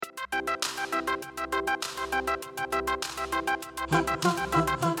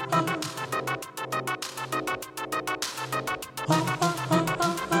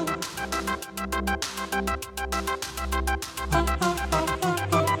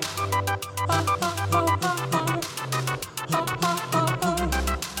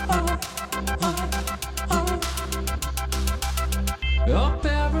Up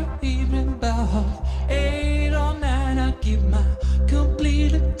every evening about 8 or 9, I give my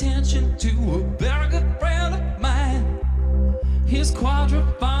complete attention to a very good friend of mine. He's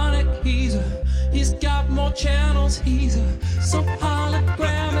quadraphonic, he's got more channels, he's so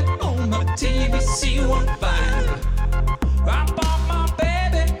hologramic on my TVC15. I brought my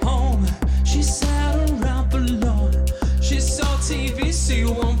baby home, she sat around for long, she saw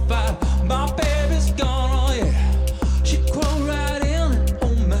TVC15. My baby's gone, oh yeah. She crawled right in it,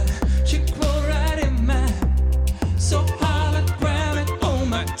 oh my. She crawled right in my. So hologramic, oh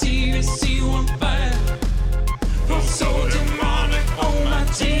my TVC15. I'm so demonic, oh my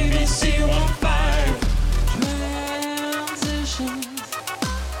TVC15. Transition,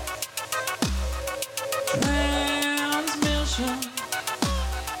 transmission,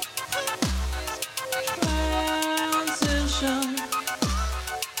 transition,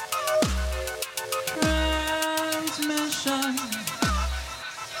 transmission.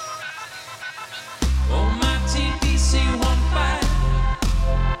 Oh my TVC15.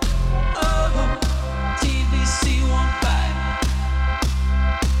 Oh TVC15.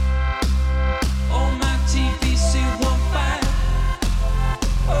 Oh my TVC15.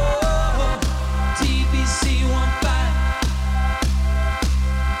 Oh TVC15.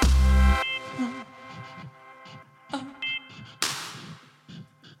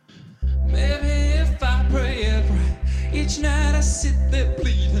 Maybe if I pray each night I sit there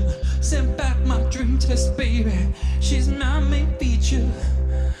bleeding, send back my dream test baby. She's my main feature,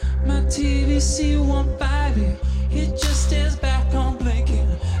 my TVC15. It just stares back on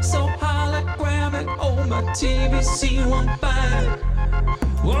blinking, so hologramic. Oh my TVC15.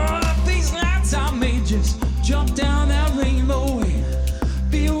 One of these nights I may just jump down that rainbow way,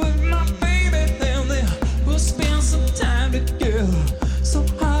 be with my baby, then we'll spend some time together. So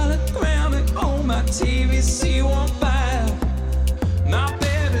hologramic, oh my TVC15. My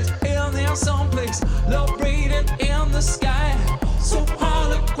baby's in there someplace, love radiant in the sky. So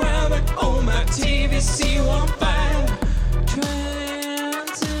hologramic, oh my TVC15.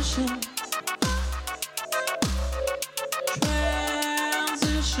 Transition,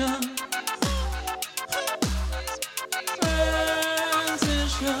 transition,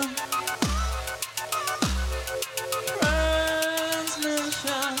 transition,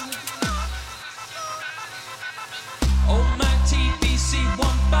 transmission. Oh my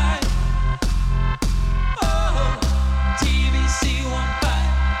TVC15. Oh TVC15.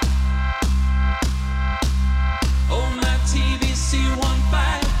 Oh my TVC15.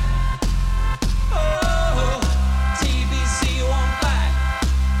 Oh TVC15.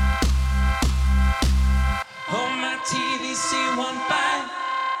 Oh my TVC15.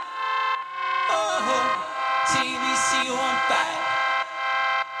 Oh TVC15.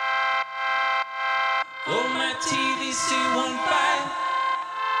 Oh my TVC15.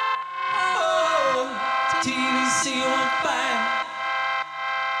 Oh TVC15.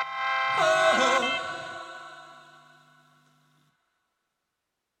 Oh